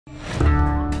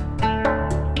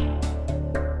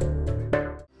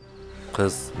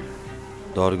Qiz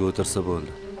doriga o'tirsa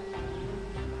bo'ldi.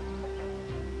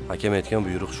 Hakam aytgan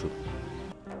buyruq shu.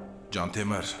 Jon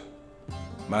Temir,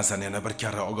 men seni yana bir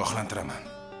karra ogohlantiraman.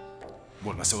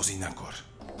 Bo'lmasa o'zingdan ko'r.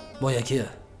 Boy aka,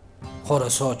 qora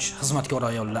soch xizmatkor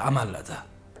ayollar amalladi.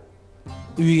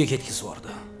 Uyiga ketkizib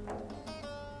yubordi.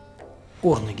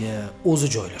 O'rniga o'zi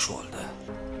joylashib oldi.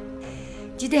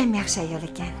 Juda ham yaxshi ayol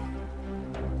ekan.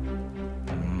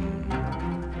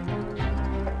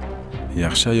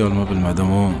 Yaxshi ayolmi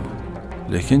bilmadim-u,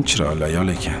 lekin chiroyli ayol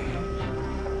ekan.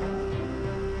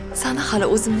 Seni hali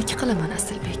o'zimniki qilaman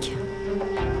Asilbek.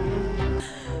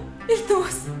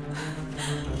 Iltimos.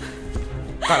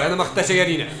 Qarani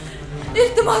maqtashaganingni.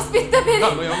 Iltimos bitta bering.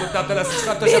 Hamma yo'lni dabdalasi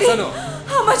chiqarib tashlabsan-ku.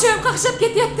 Hamma joyim qaqshab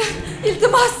ketyapti.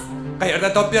 Iltimos.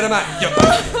 Qayerdan topib beraman?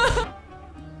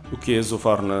 Uka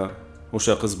Zufarni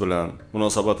o'sha qiz bilan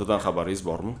munosabatidan xabaringiz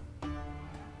bormi?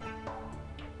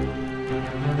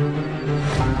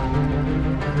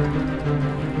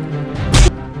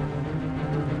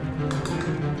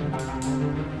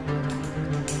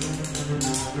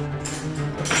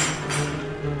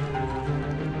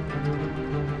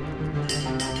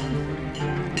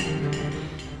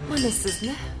 Mana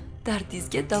sizni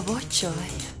dardingizga davo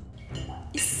choy.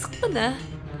 Issiqqina.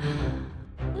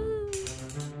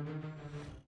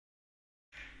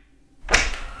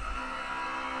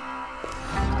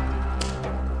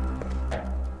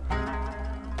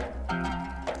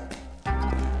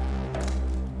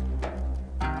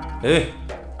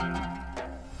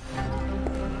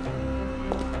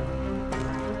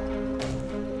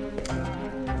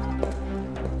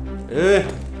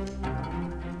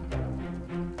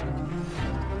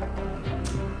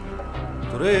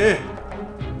 Tur.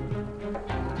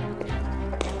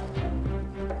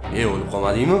 O'lib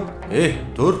qolmadingmi?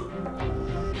 Tur.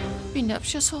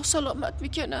 Binafsha sog'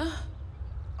 salomatmikan?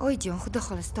 Oyjon, xudo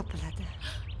xolasi topiladi.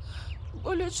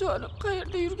 Bolajonim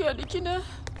qayerda yurganligini?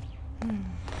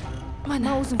 Mana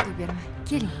o'zim qo'yib beraman.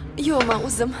 Keling. Yo'q, men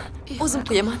o'zim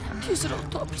qo'yaman. Tezroq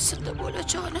topilsin-da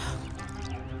bolajonim.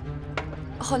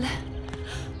 Xola.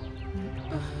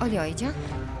 Oling oyijon.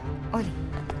 Oling.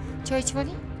 Choy ichib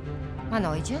oling. Mana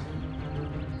oyijon.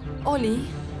 Oling.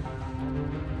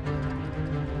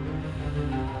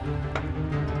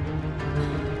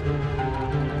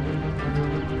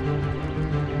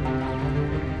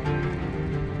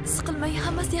 Siqilmang,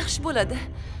 hammasi yaxshi bo'ladi.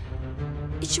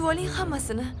 İchib oling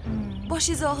hammasini.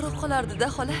 Boshingiz og'rib qolardi-da,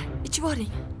 xola. İchib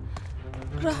oling.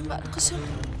 Rahmat qizim.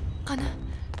 Qani,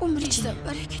 umringizdan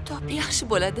baraka top. Yaxshi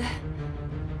bo'ladi.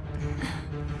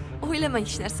 O'ylamang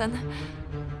hech narsani.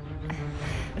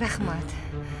 Rahmat.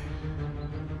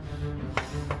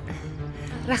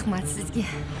 Rahmat sizga.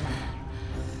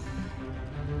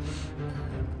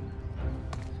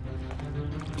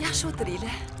 Yaxshi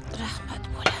o'tiringlar. Rahmat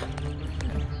bo'la.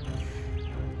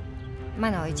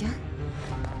 Mana oyijon.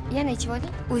 Yana ichib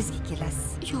oling, o'zingizga kelasiz.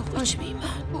 Yo'q,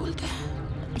 ichmayman. Bo'ldi.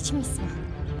 İçmiysizmi?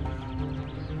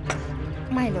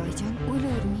 Mayli oyijon,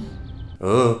 o'ylayvermang.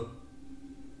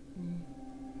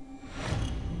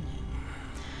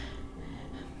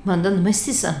 Mendan nima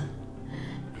istaysan?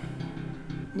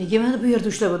 Nega meni bu yerda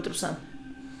ushlab o'tiribsan?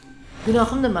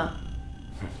 Gunohim nima?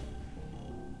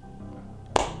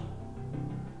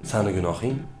 Sani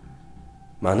gunohing?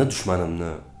 Meni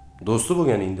dushmanimni do'sti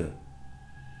bo'lganingda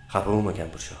xafa bo'lma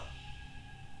Kampirsho.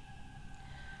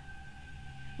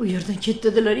 U yerdan ket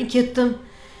dedilaring, ketdim.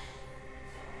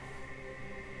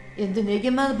 Endi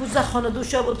nega meni bu zaxxonada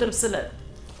ushlab o'tiribsizlar?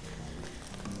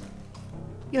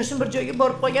 Yoshim bir joyga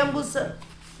borib qolgan bo'lsa,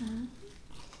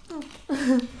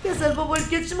 kasal bo'lib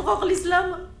ketishimni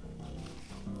xohlaysizlarmi?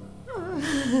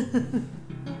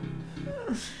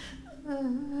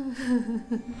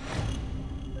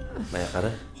 Mana qara,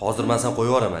 hozir men sen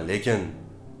qo'yib yuboraman, lekin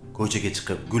ko'chaga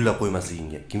chiqib gullab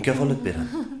qo'ymasligingga kim kafolat beradi?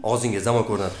 Og'zingga zamon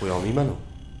ko'rsatib qo'ya olmayman-ku.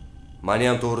 Meni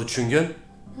ham to'g'ri tushungin.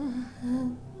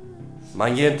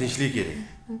 Menga ham tinchlik kerak.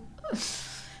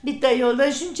 Bitta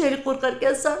ayoldan shunchalik qo'rqar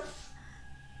ekansan.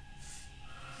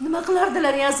 Nima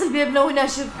qilardilar Asilbek bilan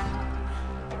o'ynashib?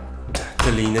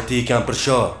 Tilingni tiy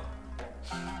Kampirsho.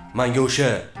 Menga o'sha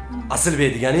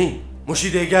Asilbek deganing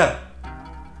mushidek gap.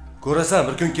 Ko'rasan,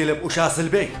 bir kun kelib o'sha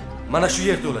Asilbek mana shu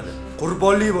yerda o'ladi.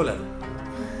 Qurbonlik bo'ladi.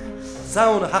 Sen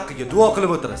uni haqqiga duo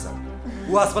qilib o'tirasan.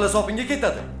 U asfala sopinga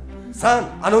ketadi. Sen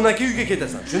anonaki uyga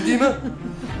ketasan. Tushundingmi?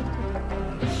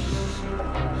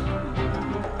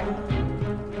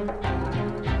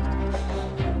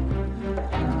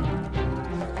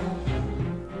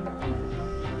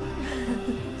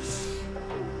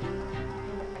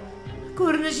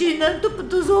 Ko'rinishingdan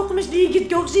tuppa-tuz o'qimishli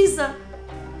yigitga o'xshaysan.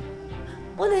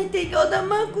 Onangdek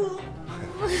odamman-ku.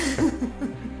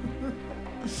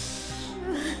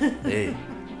 Ey,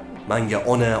 menga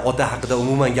ona, ota haqida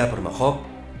umuman gapirma, xo'p?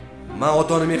 Men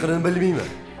ota-ona mehrini bilmayman.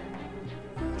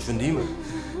 Tushundingmi?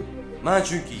 Men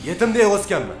chunki yetimdek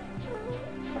o'sganman.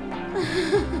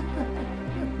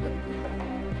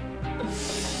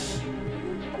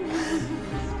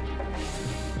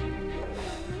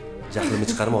 Jahlimni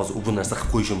chiqarma, hozir u bu narsa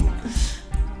qilib qo'yishim mumkin.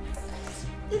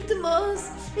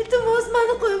 Iltimos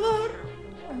meni qo'yib yubor.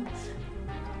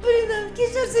 Birinam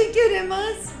kechirsa kerak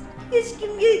emas. Hech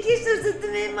kimga kechirsa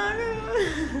demayman.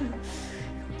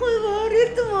 Qo'yib yubor,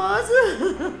 iltimos.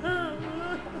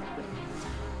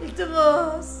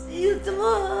 Iltimos.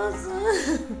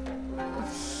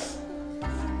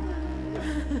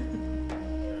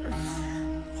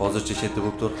 Hozircha chetda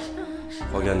bo'lib tur.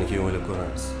 Qolganini keyin o'ylab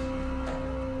ko'ramiz.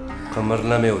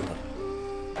 Qimirlamay o'tir.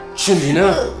 Tushundingmi?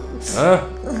 Ha?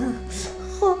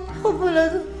 Xo'p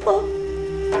bo'ladi. Xo'p.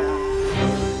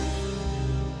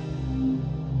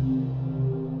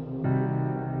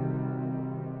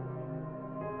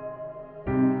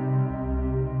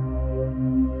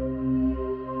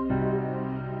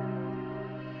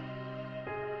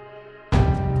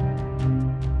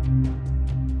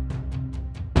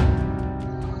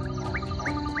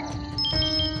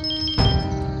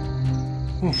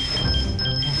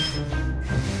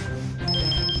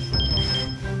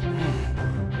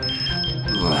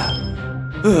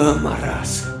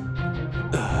 Maraz.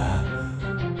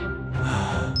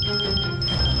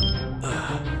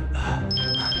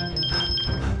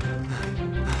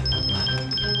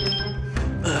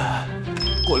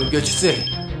 Qo'limga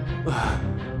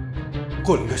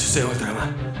tushsang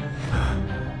o'ldiraman.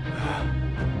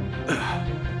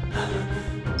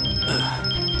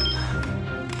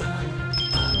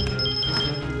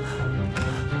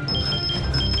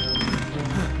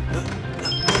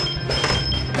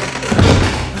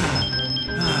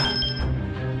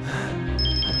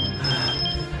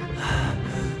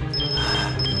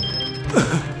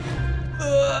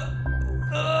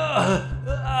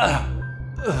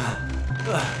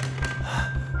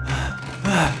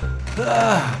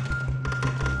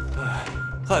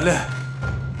 Hali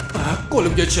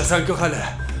qo'limga tushasan-ku hali.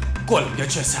 Qo'limga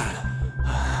tushasan.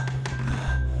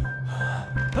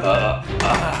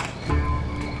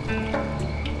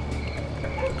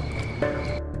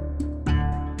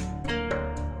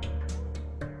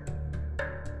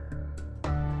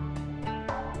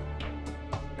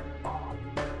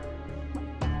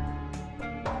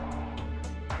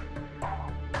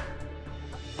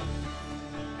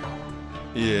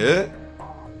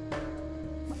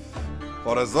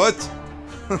 Qorazoch,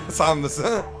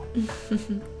 senmisan?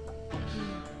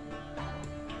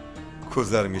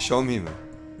 Ko'zlarimga ishonmayman.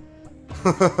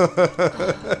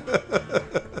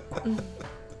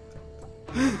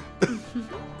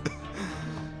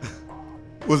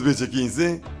 O'zbekcha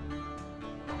kiyinsang,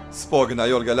 spogini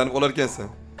ayolga aylanib qolar ekansan.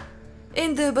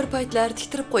 Endi bir paytlar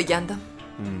tiktirib qo'ygandim.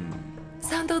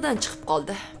 Sandiqdan chiqib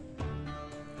qoldi.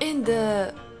 Endi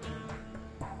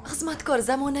xizmatkor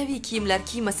zamonaviy kiyimlar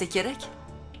kiymasa kerak.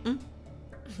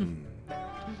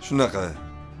 Shunaqa.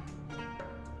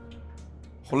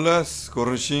 Xullas,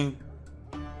 ko'rinishing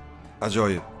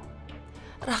ajoyib.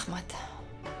 Rahmat.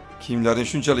 Kiyimlaring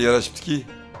shunchalik yarashibdiki,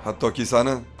 hattoki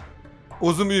seni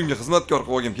o'zim uyimga xizmatkor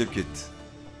qilib olgim kelib ketdi.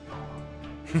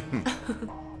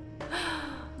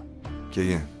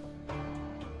 Keyin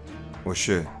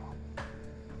o'sha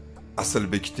asl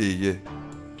bekitiga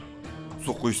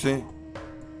suv qo'ysang,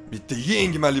 bitta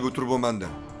yangi Malibu turbo manda.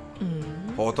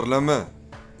 Xotirlanma,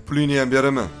 pulingni ham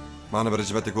beraman. Meni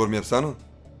birinchi marta ko'rmayapsan-ku.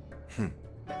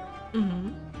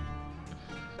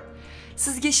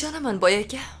 Sizga ishonaman, boy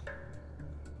aka.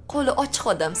 Qo'li ochiq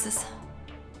odamsiz.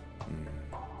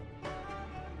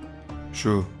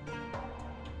 Shu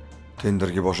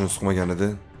tenderga boshini suqmaganida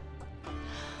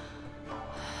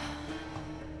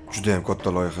juda ham katta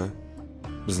loyiha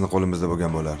bizni qo'limizda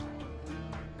bo'lgan bo'lardi.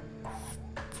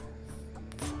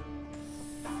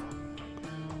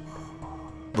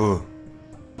 Bu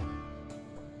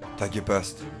tagi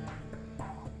past,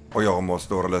 oyog'im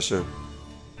ostida o'ralashib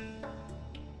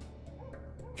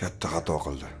katta xato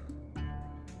qildi.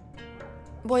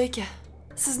 Boy aka,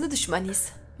 sizni dushmaningiz,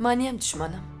 meni ham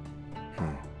dushmanim.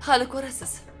 Hali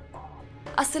ko'rasiz.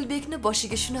 Asilbekni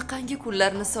boshiga shunaqangi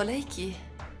kunlarni solayki,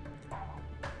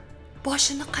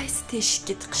 boshini qaysi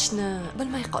teshikka tiqishni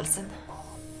bilmay qolsin.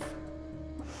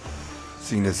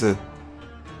 Singlisi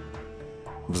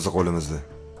bizni qo'limizda.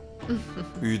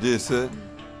 Uyda esa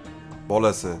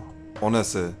bolasi,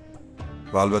 onasi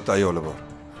va albatta ayoli bor.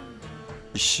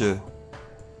 Ishni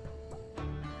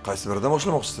qaysi biridan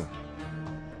boshlamoqchisan?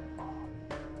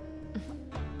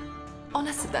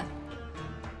 Onasidan.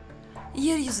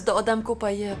 yer yuzida odam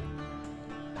ko'payib,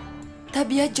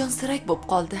 tabiat jonsirak bo'lib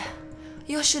qoldi.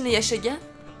 Yoshini yashagan,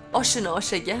 oshini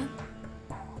oshagan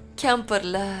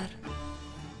kampirlar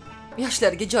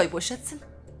yoshlarga joy bo'shatsin.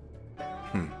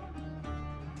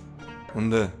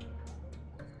 Unda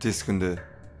tez kunda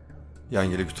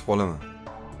yangilik kutib qolaman.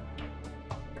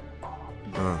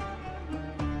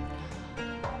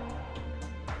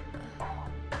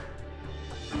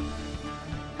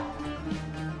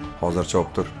 Hozircha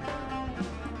o'ptir.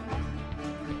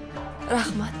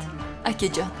 Rahmat,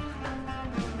 akajon.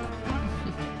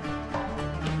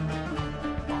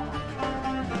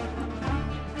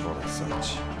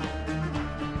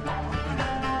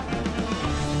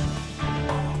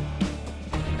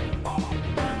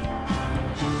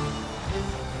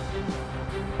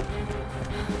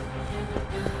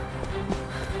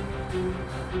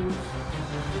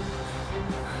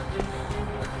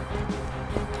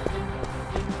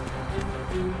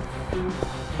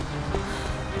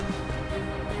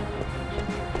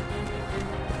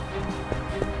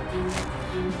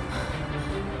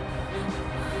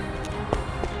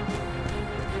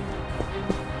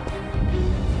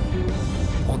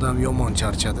 Odam yomon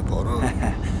charchadi boru.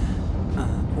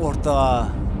 O'rtoq.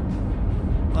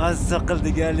 Qazza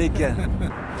qildiga lekin.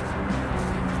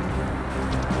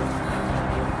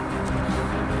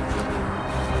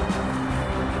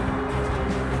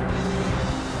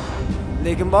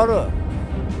 Lekin boru.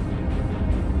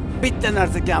 Bitta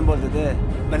narsa kam bo'ldi-da.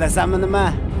 Bilasanmi nima?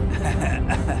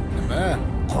 Nima?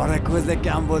 Qora ko'zda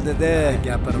kam bo'ldi-da.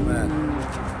 Gapirma.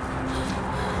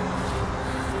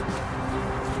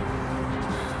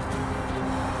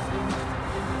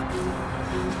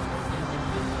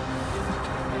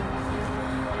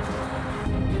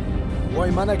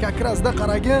 Voy, mana kakrasda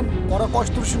qaragin, qora qosh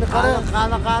turishini qara.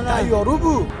 Qani. Tayyoru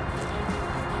bu.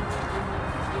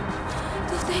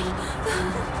 To'xtang.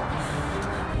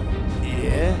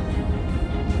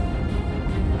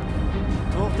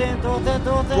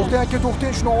 To'xtang aka,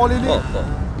 to'xtang, shuni olaylik.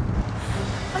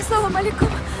 Assalomu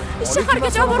alaykum.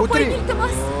 Shahargacha olib borib qo'ying,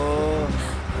 iltimos.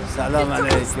 Salom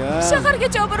alaykum.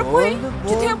 Shahargacha olib borib qo'ying.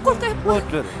 Juda ham qo'rqyapman.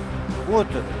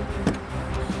 O'tir.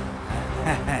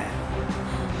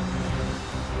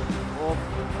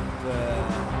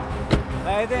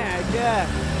 Haydang aka.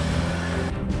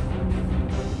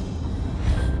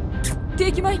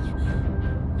 Tegmang.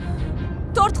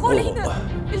 Tort qo'lingni.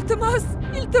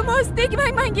 Iltimos,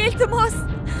 tegmang menga, iltimos.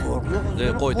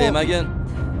 Qo'y, tegmagin.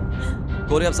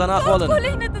 Ko'ryapsan ahvolini. Tort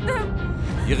qo'lingni dedim.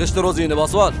 Yig'ishtir o'zingni,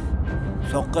 bosib ol.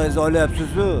 Soqqangiz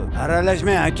olyapsiz-ku.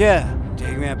 Aralashmang aka.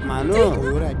 Tegmayapman-ku.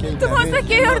 Qo'yur aka. Iltimos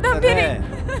aka, yordam bering.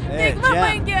 Tegma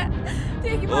menga.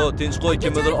 Tegma. O, tinch qo'y,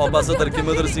 kimnidir opasidir,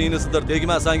 kimnidir singlisidir.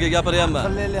 Tegma, senga gapiryapman.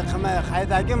 Qillaylik qilmay,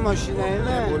 haydagin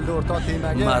mashinangni. Bo'ldi o'rtoq,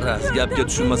 tegmagin. Maraz, gapga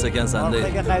tushunmas ekansan-da.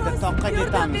 Orqaga qayda toqqa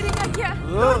ketamiz. Bering aka.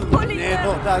 Ne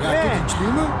to'xtagin? Gapga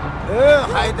tinchlikmi?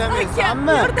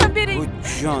 Haydamaysanmi? Yordam bering. Bu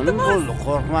jonim bo'ldi,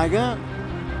 qo'rqmagin.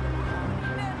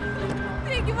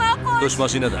 Tegma qo'y. Tush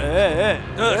mashinada.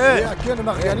 Aka,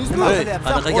 nima qilganingizmi?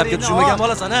 Qanaqa gapga tushunmagan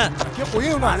bo'lasan, ha? Aka,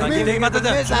 qo'ying uni. Senga tegma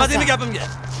dedim. Tushunmadingmi gapimga?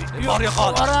 Bor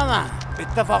yo'qol. Boraman.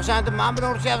 Bitta fohishani deb men bilan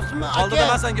urushyapsizmi? Oldi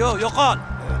dema senga, yo'qol.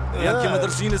 Bu ham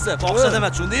kimnidir singlisi, fohisha dema,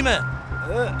 tushundingmi?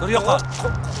 Tur yo'qol.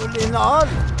 Qo'lingni ol.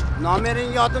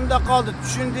 Nomering yodimda qoldi,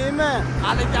 tushundingmi?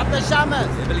 Hali gaplashamiz.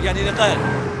 Bilganingni qil.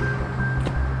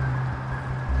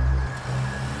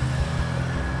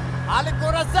 Hali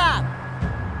ko'rasan.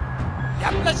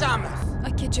 Gaplashamiz.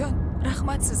 Akajon,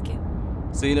 rahmat sizga.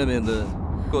 Singlim endi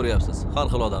ko'ryapsiz, har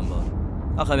xil odam bor.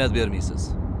 Ahamiyat bermaysiz.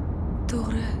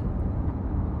 To'g'ri.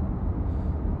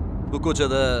 Bu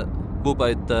ko'chada bu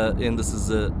paytda endi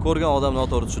sizni ko'rgan odam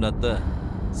noto'g'ri tushunadi-da.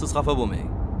 Siz xafa bo'lmang.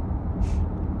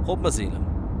 Xo'pmi singlim?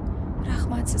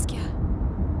 Rahmat sizga.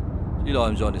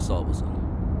 Ilohim joningiz sog' bo'lsin.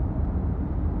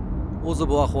 O'zi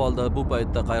bu ahvolda bu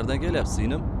paytda qayerdan kelyapsiz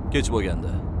singlim? Kech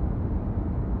bo'lganda.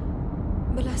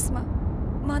 Bilasizmi?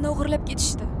 Meni o'g'irlab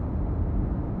ketishdi.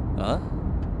 Ha?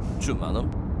 Tushunmadim.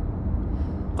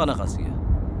 Qanaqasiga?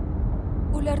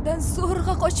 Ulardan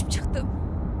zo'rg'a qochib chiqdim.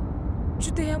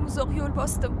 Juda ham uzoq yo'l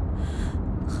bosdim.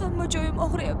 Hamma joyim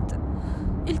og'riyapti.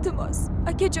 Iltimos,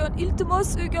 akajon, iltimos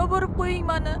uyga olib borib qo'ying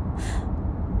meni.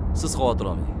 Siz xavotir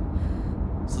olmang.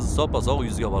 Sizni soppa-sog'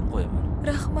 yuzga borib qo'yaman.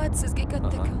 Rahmat sizga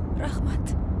kattakon. Rahmat.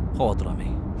 Xavotir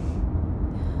olmang.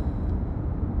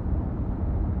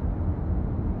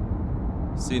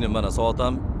 Singlim mana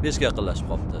soatam 5 ga yaqinlashib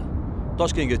qopti.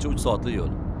 Toshkentgacha 3 soatli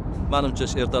yo'l. Menimcha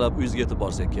ertalab uyingizga yetib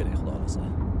borsak kerak, xudo xolasa.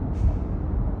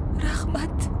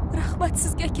 Rahmat. Rahmat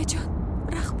sizga akajon.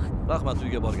 Rahmat. Rahmat,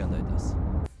 uyga borganda aytasiz.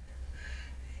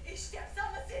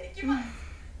 Eshityapsanmi senikiman?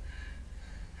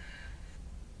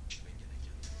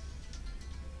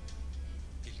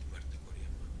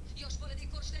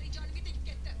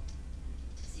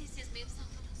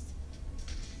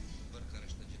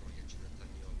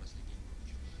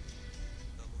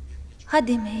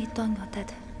 Hademay tong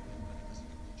otadi.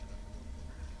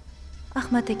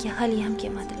 Ahmad aka hali ham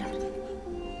kelmadilar.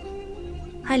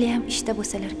 Hali ham ishda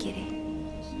bo'lsalar kerak.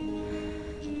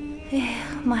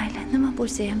 Mayli, nima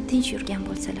bo'lsa ham tinch yurgan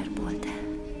bo'lsalar bo'ldi.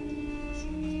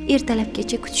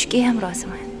 Ertalabgacha kutishga ham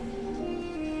roziman.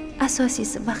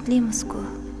 Asosiysi baxtlimizku.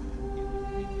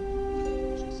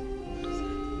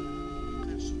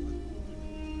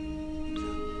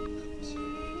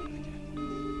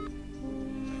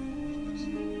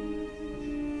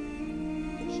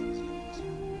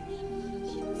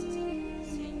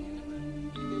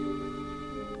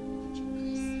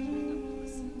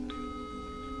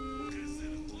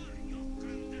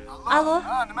 Alo.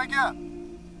 Ha, nimaga?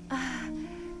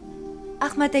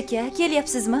 Ahmad aka,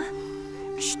 kelyapsizmi?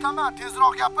 Ishdaman,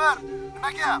 tezroq gapir.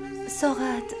 Nimaga?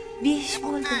 Soat 5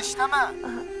 bo'ldi. Ishdaman.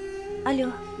 Alo.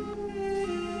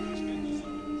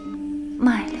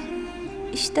 Mayli.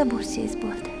 Ishda bo'lsangiz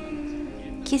bo'ldi.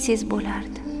 Kelsangiz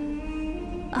bo'lardi.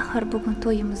 Axir bugun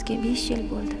to'yimizga 5 yil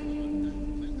bo'ldi.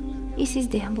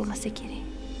 Esingizda ham bo'lmasa kerak.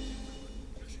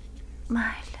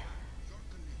 Mayli.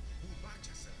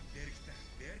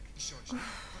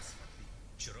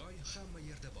 Chiroy hamma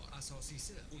yerda bor.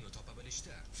 Asosiysi uni topa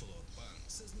bilishda. Floatbank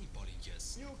sizning polingiz.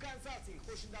 New Consulting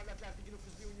qo'shni davlatlardagi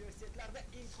nufuzli universitetlarda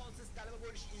imtihonsiz talaba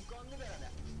bo'lish imkonini beradi.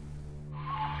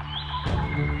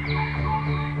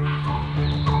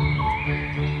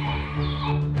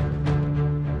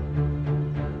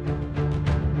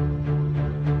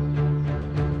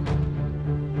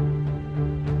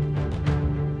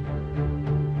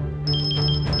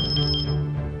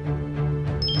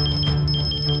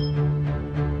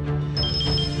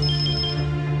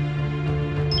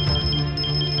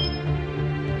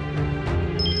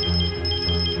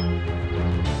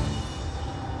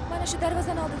 Shu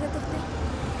darvozani oldida to'xtang.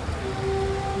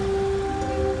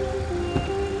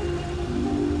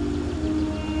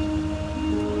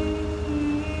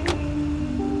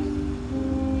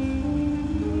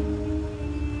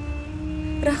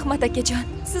 Rahmat akajon.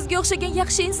 Sizga o'xshagan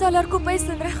yaxshi insonlar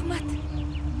ko'paysin, rahmat.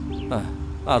 Ha,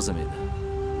 arzimaydi.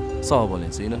 Sog'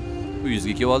 bo'ling, singlim.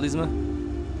 Uyingizga kelib oldingizmi?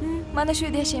 Mana shu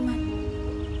yerda yashayman.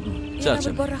 Yana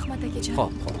bir bor rahmat akajon.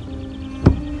 Xo'p, xo'p.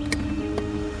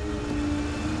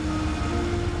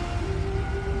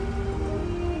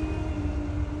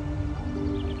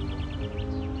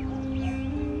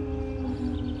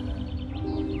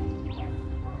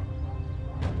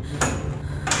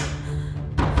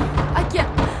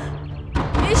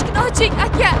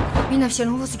 Aka,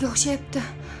 Binafshaning ovoziga o'xshayapti.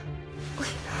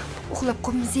 Uxlab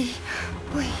qolmaysiz.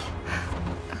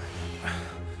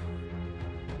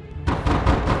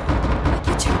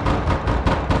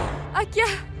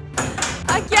 Akajon.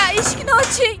 Aka, eshikni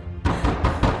oching.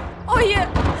 Oyi.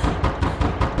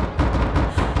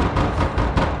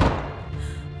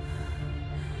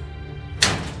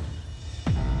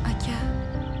 Aka.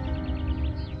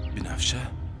 Binafsha.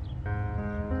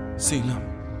 Singlim.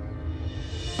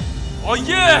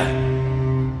 Oyi!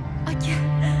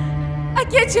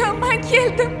 Akajon, men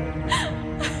keldim.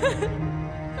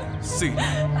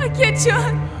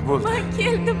 Akajon. Bo'ldi. Men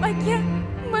keldim, aka.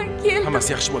 Men keldim. Hammasi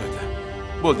yaxshi bo'ladi.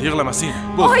 Bo'ldi, yig'lama sen.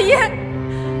 Bo'ldi. Oyi.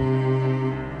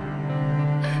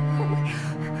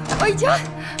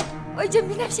 Oyijon,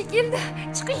 Binafsha keldi.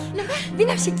 Chiqing. Nima?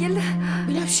 Binafsha keldi.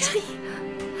 Binafsha.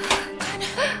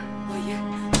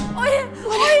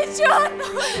 Oyijon.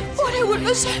 Bola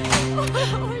o'lmasin.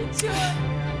 Oyijon.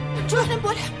 Jonim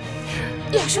bola.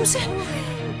 Yaxshimisan?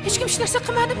 Hech kim hech narsa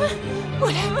qilmadimi?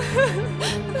 Bola.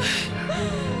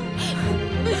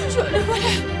 Jonim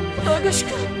bola. Xudoga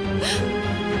shukr.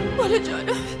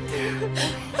 Bolajonim.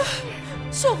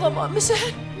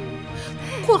 Sog'omonmisan?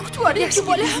 Qo'rqitib yuboryapti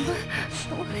bola.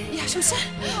 Yaxshimisan?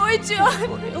 Oyijon.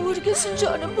 O'rgilsin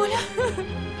jonim bola.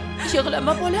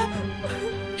 Yig'lama bola.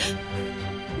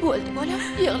 Bo'ldi bola,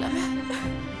 yig'lama.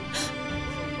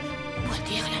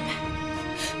 Bo'ldi, yig'lama.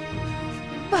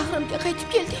 Bag'rimga qaytib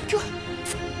kelding-ku.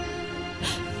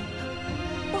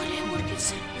 Bola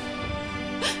o'rgilsin.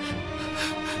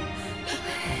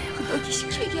 Xudoga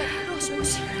shukr, kelganing rost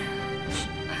bo'lsin.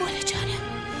 Bola jonim.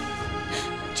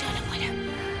 Jonim bola.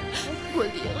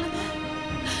 Bo'ldi, yig'lama.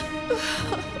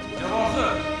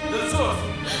 Javohir, Dilso'z,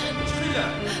 chiqinglar.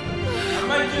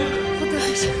 Hamma keldi.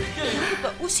 Xudoga shukr.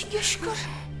 O'zingga shukr.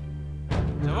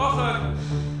 Javohir.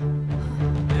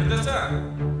 Yerdasan?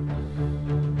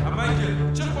 Hamma kel,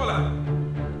 chiq bola.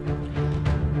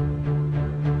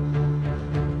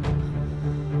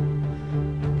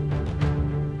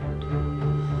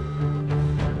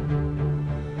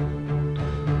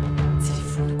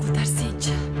 Telefonni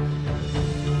ko'tarsang-chi.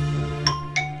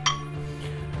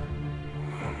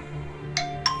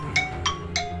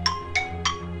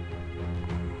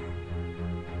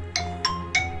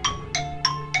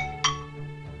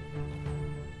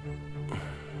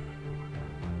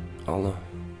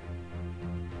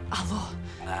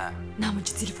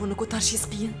 chiqarishingiz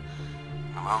qiyin.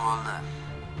 Nima bo'ldi?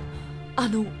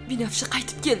 Anu Binafsha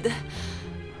qaytib keldi.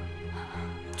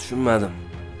 Tushunmadim.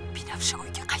 Binafsha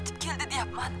uyga qaytib keldi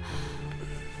deyapman.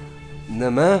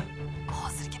 Nima?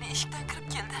 Hozirgina eshikdan kirib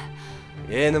keldi.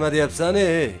 Nima deyapsan,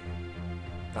 ey?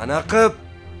 Qanaqa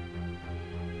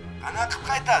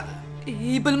qaytadi?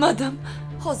 Bilmadim.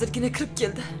 Hozirgina kirib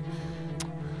keldi.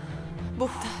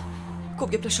 Bo'pti. Ko'p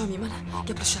gaplasha olmayman.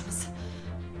 Gaplashamiz.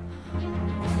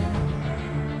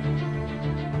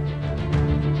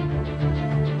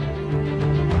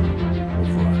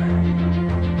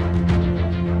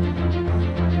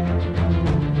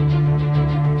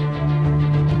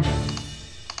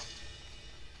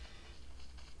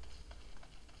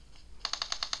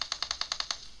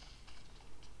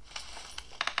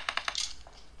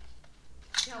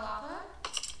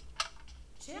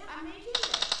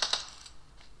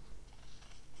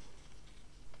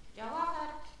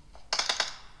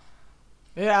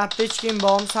 Aptechkin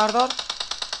bormi Sardor?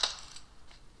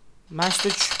 Mashta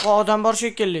tushib odam bor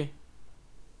shekilli.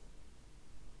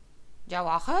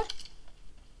 Javohir?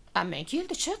 Ammang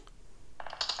keldi, chiq.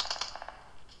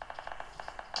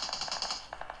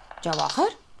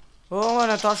 Javohir? O,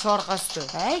 mana tosh orqasida.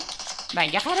 Hey,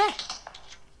 menga qara.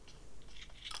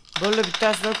 Bo'ldi,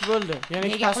 bittasi nok bo'ldi. Yana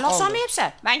ikkitasi qoldi. Nega quloq solmayapsan?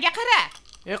 Menga qara.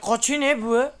 Qochin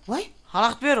buvi. Voy,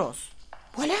 xalaqit beroz.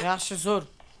 Bola. Yaxshi, zo'r.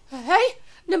 Hey,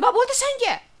 nima bo'ldi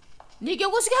senga? Nega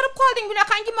o'zgarib qolding?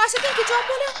 Bunaqangi emas eding-ku, jon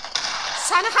bola.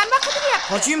 Seni hamma qidiryapti.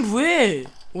 Qochin buvi.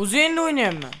 O'zi endi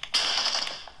o'ynayapman.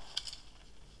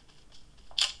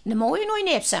 Nima o'yin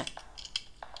o'ynayapsan?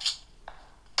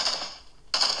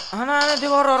 Ana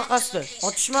devor orqasida.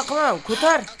 Otishma qilma,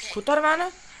 ko'tar meni.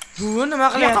 Buvi nima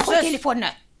qilyapsiz? Qo'y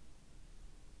telefonni.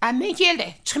 Ammang keldi.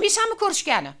 Chiqmaysanmi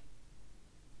ko'rishgani?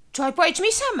 Choy-poy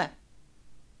ichmaysanmi?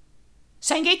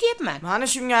 Senga aytayapman. Mani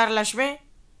ishimga aralashmang.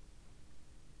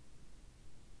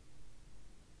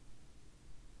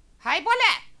 Hay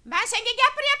bola, men senga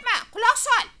gapiryapman. Quloq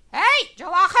sol. Hey,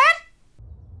 Javohir!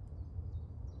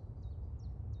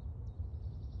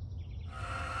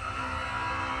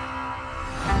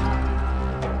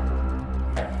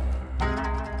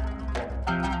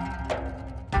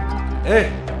 Ey!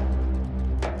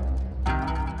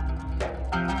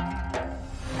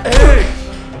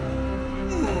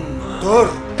 Dur!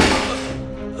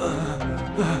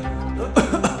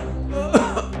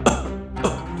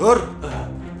 Dur!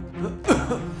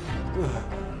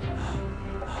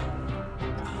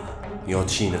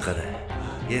 Yotishingni qara.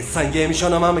 Senga ham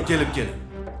ishonamanmi kelib?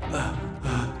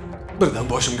 Birdan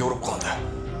boshimga urib qoldi.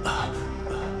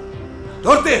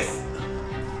 Dur tez!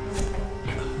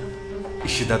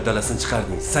 Ishi dabdalasini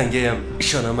chiqarding. Senga ham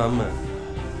ishonamanmi?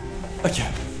 Aka,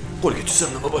 qo'lga tushsam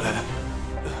nima bo'ladi?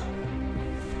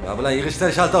 Men bilan yig'ishtir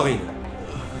shaltog'ingni.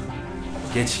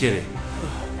 Ketish kerak.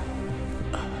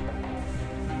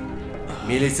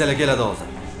 Militsiyalar keladi hozir.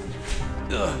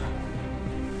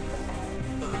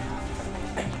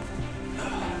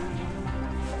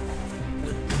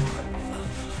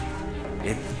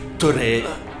 Tur ey.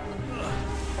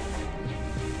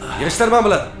 Yig'ishtir men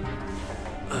bilan.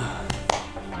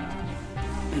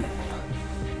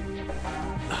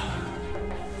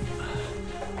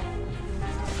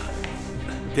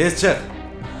 Tez chiq.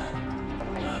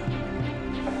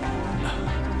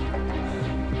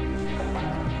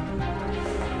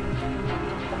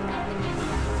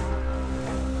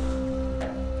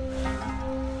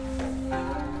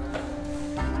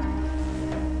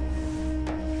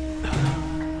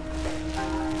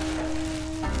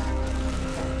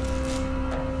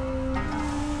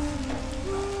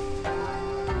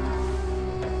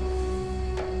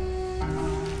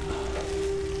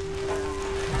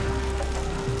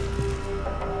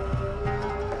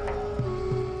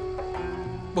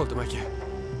 Bo'ldim aka.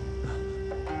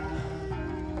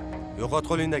 Yo'qot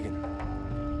qo'lingdagini.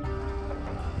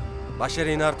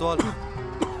 Basharingni artib ol.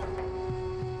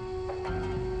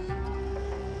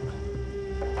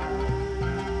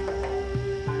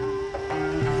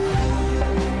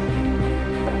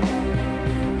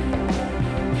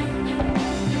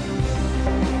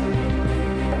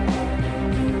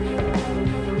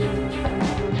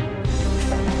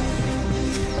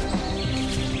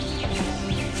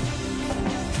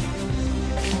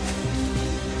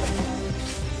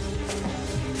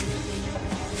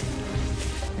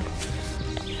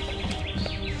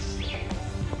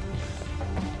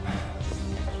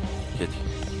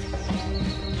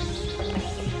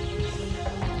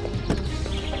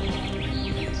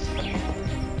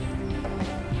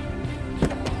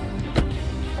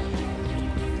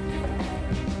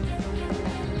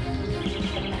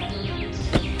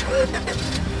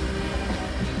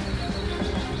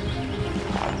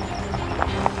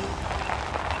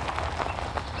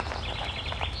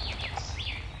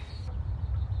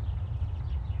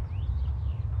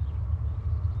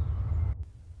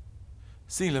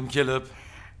 Singlim kelib,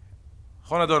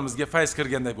 xonadorimizga fayz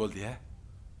kirganday bo'ldi-ya.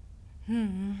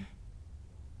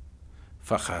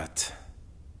 Faqat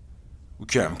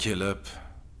ukam kelib,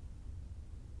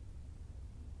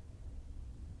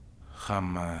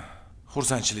 hamma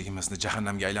xursandchiligimizni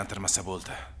jahannamga aylantirmasa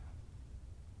bo'ldi.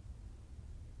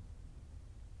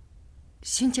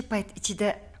 Shuncha payt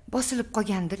ichida bosilib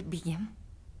qolgandir begim.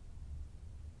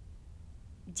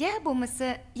 Ja bo'lmasa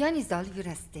yoningizda olib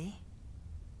yurasiz-da.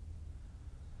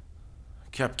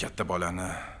 Katta bolani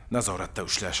nazoratda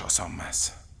ushlash oson emas.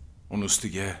 Uni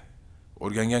ustiga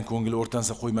o'rgangan ko'ngli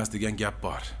o'rtansa qo'ymas degan gap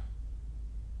bor.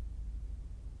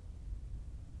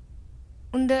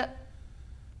 Unda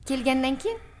kelgandan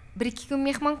keyin 1-2 kun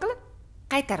mehmon qilib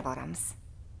qaytarib boramiz.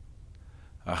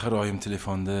 Axir oyim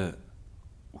telefonda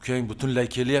ukang butunlay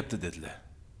kelyapti dedilar.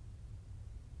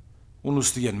 Uni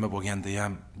ustiga nima bo'lganda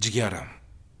ham jigarim.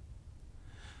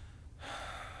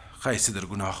 Qaysidir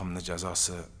gunohimning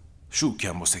jazosi shu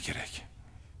ukam bo'lsa kerak.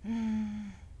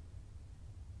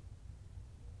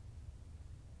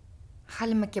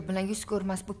 Halim aka bilan yuz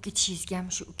ko'rmas bo'lib ketishingizga ham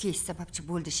shu ukangiz sababchi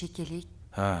bo'ldi shekilli.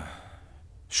 Ha,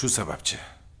 shu sababchi.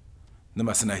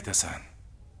 Nimasini aytasan?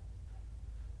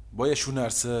 Boya shu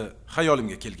narsa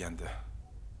xayolimga kelgandi.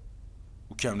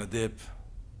 Ukamni deb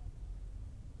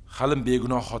Halim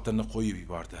begunoh xotinni qo'yib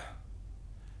yubordi.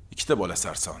 Ikkita bola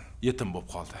sarson, yetim bo'lib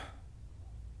qoldi.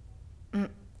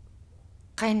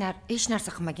 Qaynar hech narsa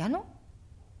qilmagan u.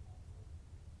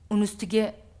 Uni ustiga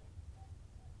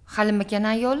Halim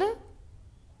akaning ayoli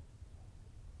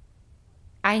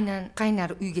aynan qaynar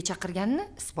uyga chaqirganini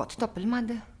isboti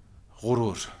topilmadi.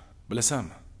 G'urur,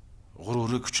 bilasanmi?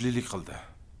 G'ururi kuchlilik qildi.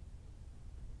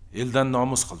 Eldan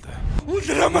nomus qildi.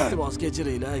 O'ldiraman. Iltimos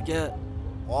kechiringlar aka.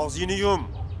 Og'zingni yum.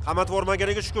 Qamat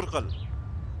vormaganiga shukr qil.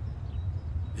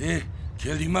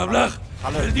 Keldingmi ablah?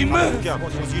 Keldingmi?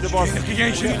 O'zingni bos. Qilgan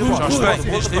ishingni Shoshmang,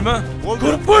 eshdingmi?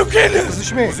 Ko'rib qo'yib keldi.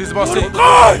 Qizishmang. O'zingiz bosing.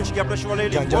 Gaplashib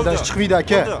olaylik. Janjaldan chiqmaydi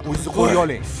aka. O'zingizni qo'yib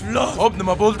oling. Xo'p,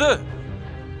 nima bo'ldi?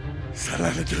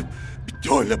 Sanani deb bitta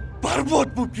oila barbod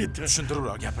bo'lib ketdi.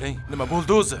 Tushuntiribroq gapiring. Nima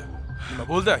bo'ldi o'zi? Nima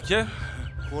bo'ldi aka?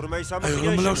 Ko'rmaysanmi?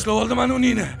 Ayolim bilan ushlab oldim ana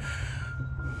uningni.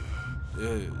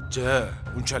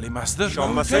 Unchalik emasdi.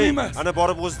 Ishonmasang, ana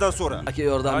borib o'zidan so'ra. Aka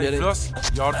yordam bering.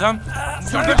 Yordam?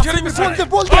 Yordam kerakmi senga?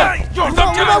 Bo'ldi. Yordam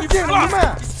kerakmi? Nima?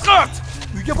 Isqot!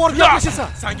 Uyga borib gaplashasan.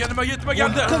 Senga nima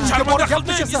yetmaganda? Uyga borib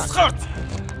gaplashasan. Isqot!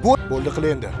 Bo'ldi qil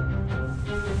endi.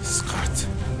 Isqot.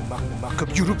 Nima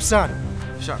qilib yuribsan?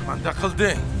 Sharmanda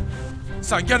qilding.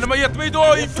 Senga nima yetmaydi o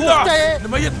iflos?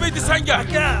 Nima yetmaydi senga?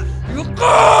 Aka,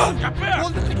 yo'qol! Gapir.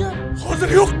 Bo'ldi qilgan. Hozir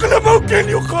yo'q qilaman ukang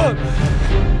yo'qol.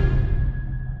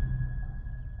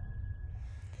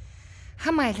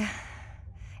 Ha mayli.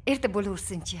 Erta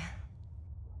bo'laversin-chi.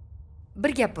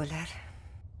 Bir gap bo'lar.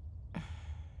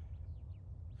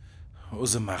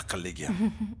 O'zim aqlligim.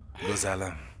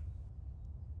 Go'zalim.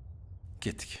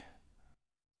 Ketdik.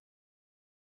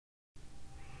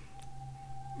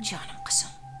 Jonim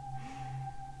qizim.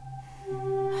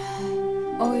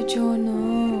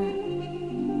 Oyijonim.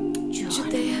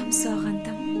 Judayam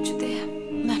sog'indim, judayam.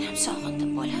 Men ham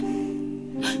sog'indim bolam.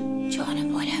 Jonim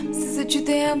bolam. Sizni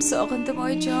judayam sog'indim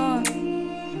oyijon.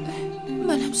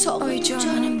 Men ham sog'indim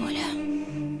jonim bolam.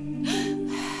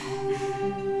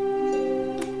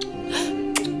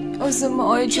 O'zimni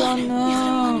oyijonim.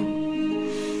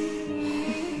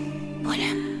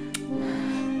 Bolam.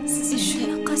 Sizni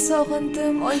shunaqa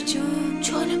sog'indim oyijon.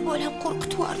 Jonim bolam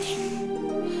qo'rqitib yubording.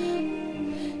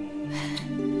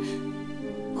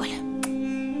 Bolam.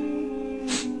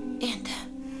 Endi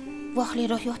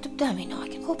vaqtliroq yotib damingni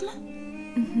olgin, xo'pmi?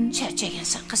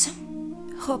 Charchagansan qizim.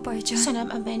 Xo'p oyijon. Sen ham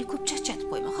ammangni ko'p charchatib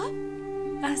qo'yma, ha?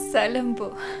 Assalim bu.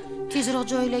 Tezroq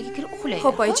joylarga kirib uxlang.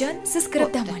 Xo'p oyijon, siz kirib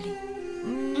dam oling.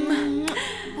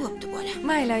 Bo'pti bolam.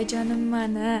 Mayli oyijonim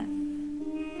mana.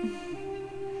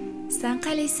 Sen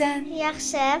qalaysan?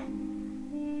 Yaxshi.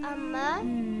 Ammo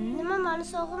nima meni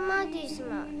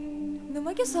sog'inmadingizmi?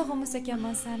 Nimaga sog'inmas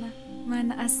ekanman seni?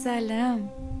 Mana assalim.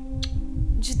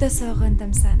 Juda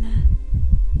sog'indim seni.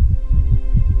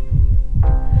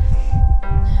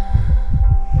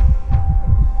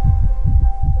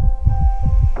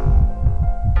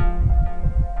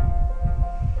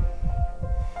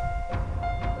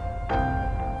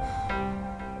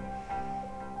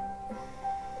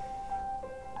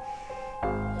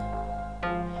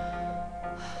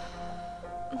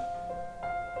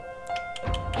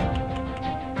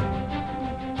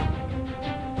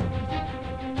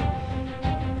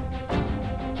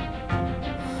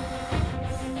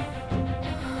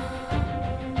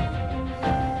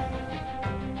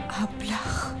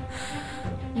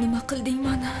 Nima qilding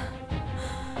mana?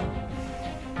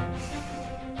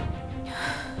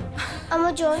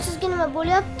 Amajon, sizga nima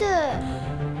bo'lyapti?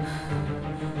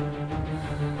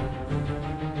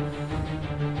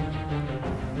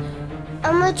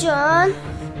 Amajon,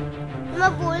 nima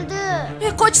bo'ldi?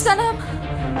 Qochsan ham.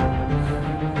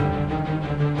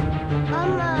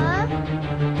 Amma.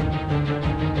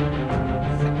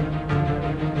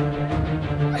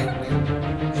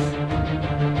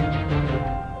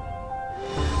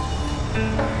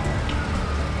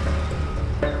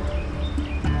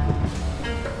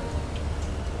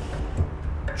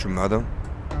 Tushunmadim.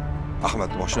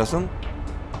 Ahmadning mashinasimi?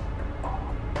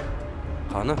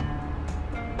 Qani?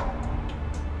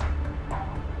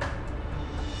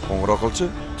 Qo'ng'iroq qilchi.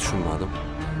 Tushunmadim.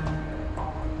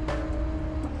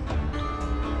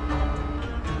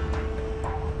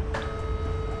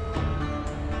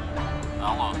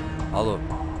 Alo.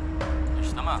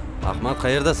 Eshitaman. Ahmad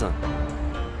qayerdasan?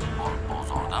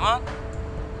 Bozordaman.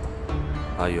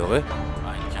 Ha, yo'q.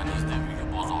 Aytganingizdek uyga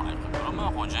bozorga qilib yuraman,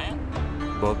 xo'jayin.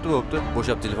 Bo'pti.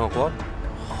 Bo'shab telefon qo'y.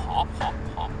 Hop.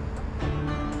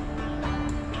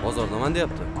 Bozordaman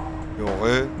deyapti. Yo'q.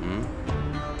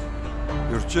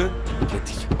 Yurchi.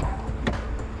 Ketdik.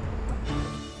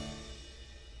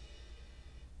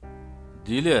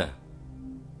 Dili.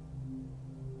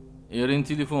 Ering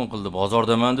telefon qildi,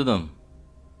 bozordaman dedim.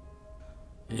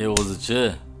 O'zichi.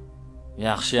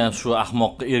 Yaxshi ham shu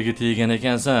ahmoqqa erga tegan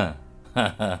ekansan.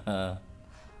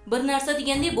 Bir narsa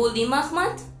degandek bo'ldingmi,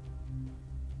 Ahmad?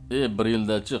 Bir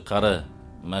yildachi qara,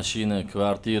 mashina,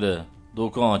 kvartira,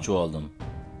 do'kon ochib oldim.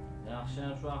 Yaxshi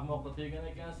ham shu ahmoqqa tegan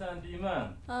ekansan deyman.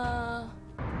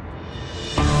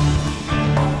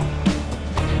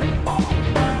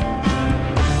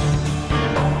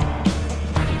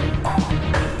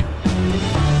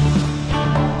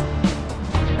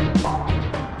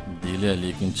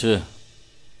 Lekinchi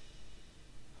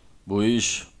bu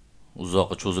ish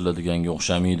uzoqqa cho'ziladiganga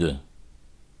o'xshamaydi.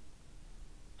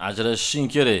 Ajrashishing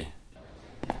kerak.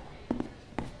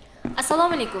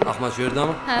 Assalomu alaykum. Ahmad shu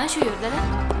yerdami? Ha, shu yerda.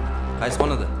 Qaysi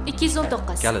xonada?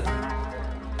 219. Kalit.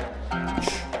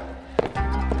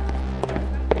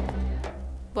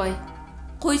 Voy,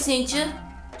 qo'ysangchi,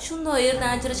 shunday yerdan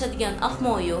ajrashadigan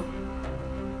ahmoq yo'q.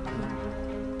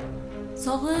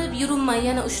 Sog'ib yuribman,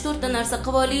 yana 3-4 ta narsa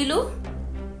qilib olaylik.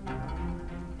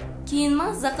 Keyin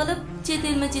mazza qilib chet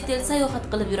el sayohat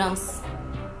qilib yuramiz.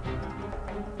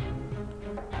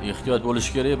 Ehtiyot bo'lish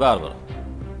kerak baribir.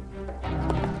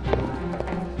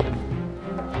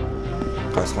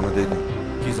 Qaysi xonada eding?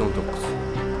 219.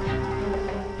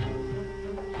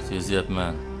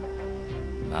 Sezyapman.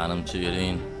 Menimcha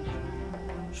ering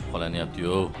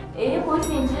shubhalanyapti-yu.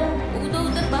 Qo'ysangchi,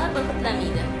 uyda baribir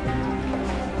xitlamaydi.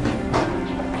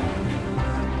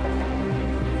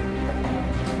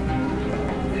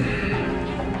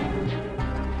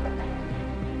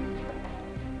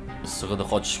 Issig'ida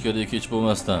qochish kerak kech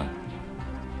bo'lmasdan.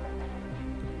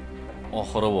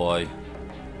 Oxiri voy.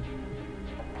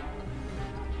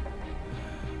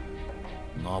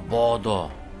 Nabodo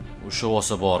o'sha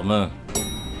vosa bormi?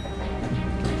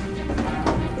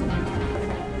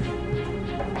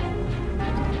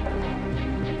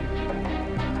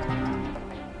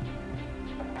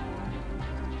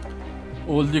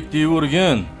 O'ldik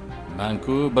deyvergin.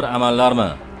 Men-ku bir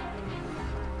amallarmi?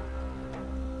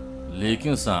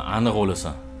 Lekin sen aniq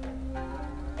o'lasan.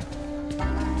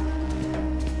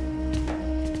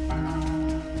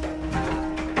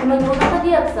 Nima bunaqa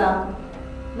deyapsan?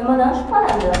 Nimadan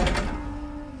shubhalandi?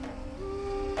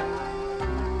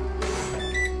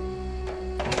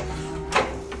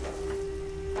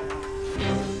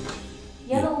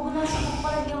 Yana u bilan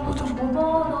shubhalagan bo'lsa,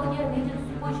 bobodoga reja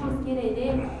tuzib qo'yishimiz kerak-da.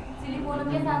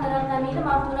 Telefonimga sani raqamingni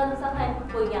maftunada saqlab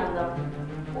qo'ygandim.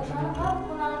 O'shani har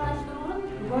kuni almashtirib,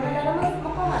 bolalarimiz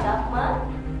muqomada Ahmad.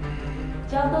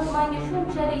 Javdod menga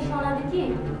shunchalik ishonadiki,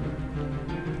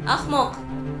 ahmoq,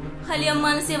 hali ham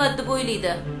meni sevadi deb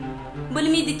o'ylaydi.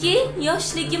 Bilmaydiki,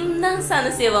 yoshligimdan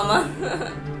seni sevaman.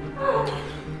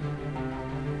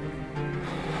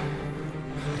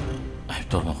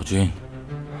 Aybdorman xo'jayin.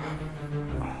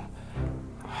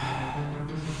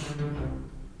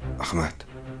 Ahmad,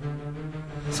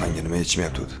 senga nima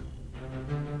yetishmayapti o'zi?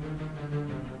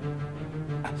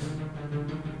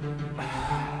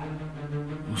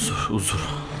 Uzr.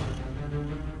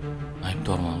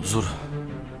 Aybdorman, uzr.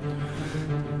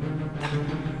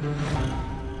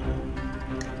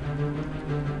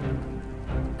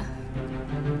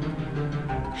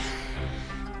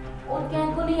 O'tgan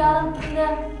kuni yarim tunda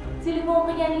telefon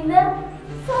qilganingda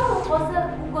so'rab qolsa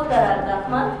u ko'tarardi,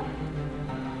 Ahmad.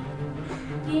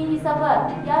 Keyingi safar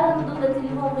yarim tunda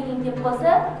telefon qilging kelib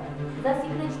qolsa,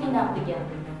 zasekretchning namliga.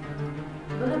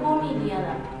 Bilib bo'lmaydi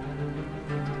yana.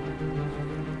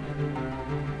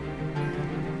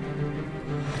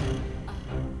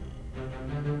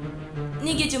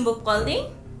 Nega jim bo'lib qolding?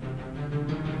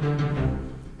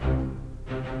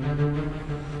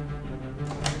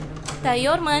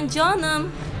 Tayyorman jonim.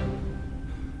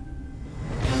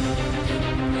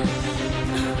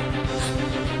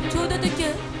 Jo'dat aka,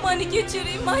 meni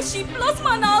kechiring. Men shu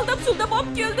plasmani aldab suldab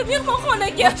olib keldim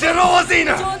mehmonxonaga. O'chir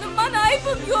ovozingni. Jonim, men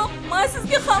aybim yo'q. Men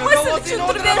sizga hammasini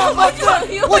tushuntirib beraman.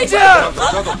 O'chir.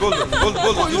 Bo'ldi.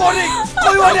 Qo'yvoring.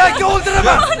 Qo'yvoring aka,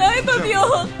 o'ldiraman. Men aybim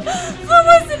yo'q.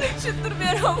 Hammasini tushuntirib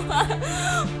beraman.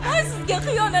 Men sizga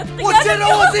xiyonat qilganim. O'chir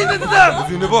ovozingni dedim.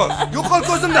 O'zingni bos. Yo'qol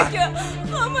ko'zimdan.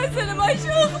 Hammasini men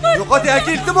shu xizmat. Yo'qoting aka,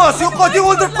 iltimos, yo'qoting,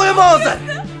 o'ldirib qo'yaman hozir.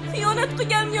 Xiyonat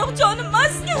qilganim yo'q jonim, men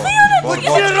sizga xiyonat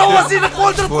qilganim. O'chir ovozingni,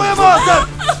 o'ldirib qo'yaman hozir.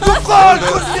 Yo'qol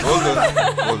ko'zimdan.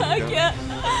 Aka.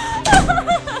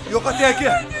 Yo'qoting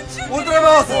aka.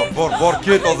 O'ldiraman hozir. Bor,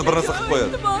 ket, hozir bir narsa qilib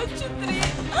qo'yadi.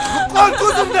 Yo'qol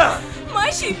ko'zimdan. Men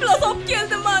shu plas olib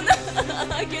keldim meni.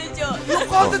 Akajon.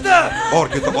 Yo'qol dedim. Bor,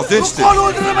 keta qolsangchi. Yo'qol,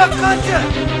 o'ldiraman qancha.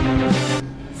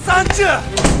 Sanchi.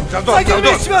 Senga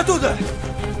nima ish aytuvdi?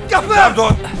 Gapir.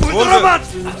 O'ldiraman.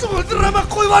 O'ldiraman,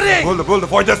 qo'yvoring. Bo'ldi,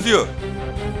 foydasi yo'q.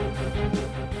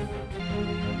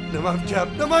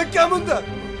 Nimam kam unda?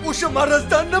 O'sha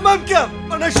marazdan nimam kam?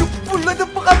 Mana shu pulni deb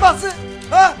qilmasi,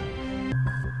 ha?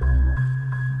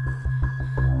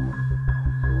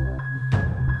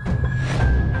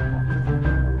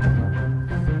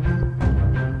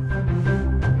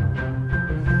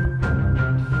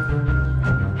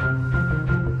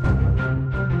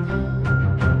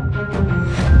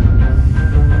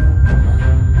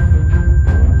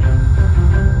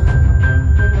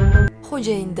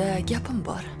 Xo'jayinda gapim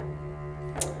bor.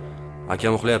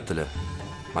 Akam uxlayaptilar.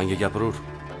 Menga gapiravur.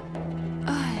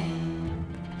 Ay.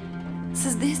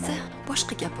 Sizda esa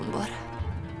boshqa gapim bor.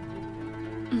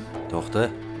 To'xta.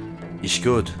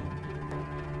 Ishga o't.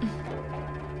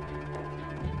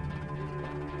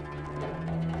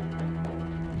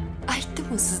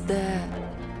 Aytdim-ku sizda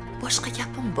boshqa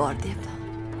gapim bor deb.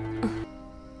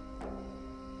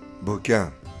 Bu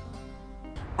kam.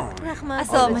 Rahmat.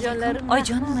 Assalomu alaykum.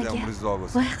 Oyjon nimaga?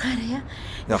 Voy qariya.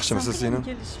 Yaxshimisiz sening?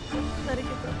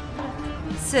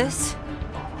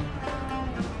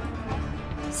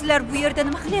 Sizlar bu yerda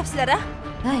nima qilyapsizlar, a?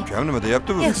 Kam nima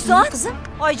deyapti bu? Ehson, qizim.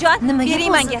 Oyjon,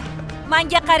 bering menga.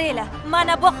 Menga qaranglar.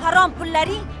 Mana bu harom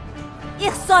pullaring,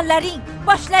 ehsonlaring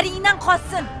boshlaringdan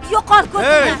qolsin. Yo'qol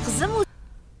ko'zingdan, qizim.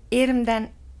 Erimdan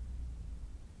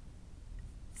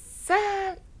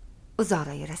sal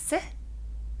uzoqda yurasiz.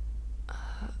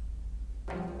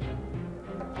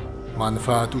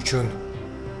 Manfaat uchun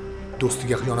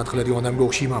do'stiga xiyonat qiladigan odamga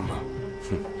o'xshaymanmi?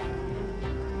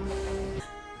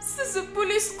 Sizni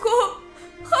pulingiz ko'p.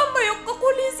 Hamma yoqqa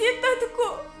qo'lingiz yetadi-ku.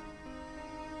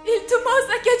 Iltimos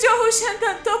akajon,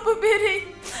 o'shandan topib bering.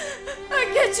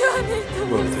 Akajon,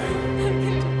 iltimos.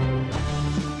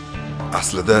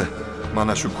 Aslida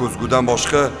mana shu ko'zgudan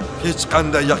boshqa hech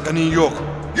qanday yaqining yo'q.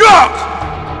 Yo'q!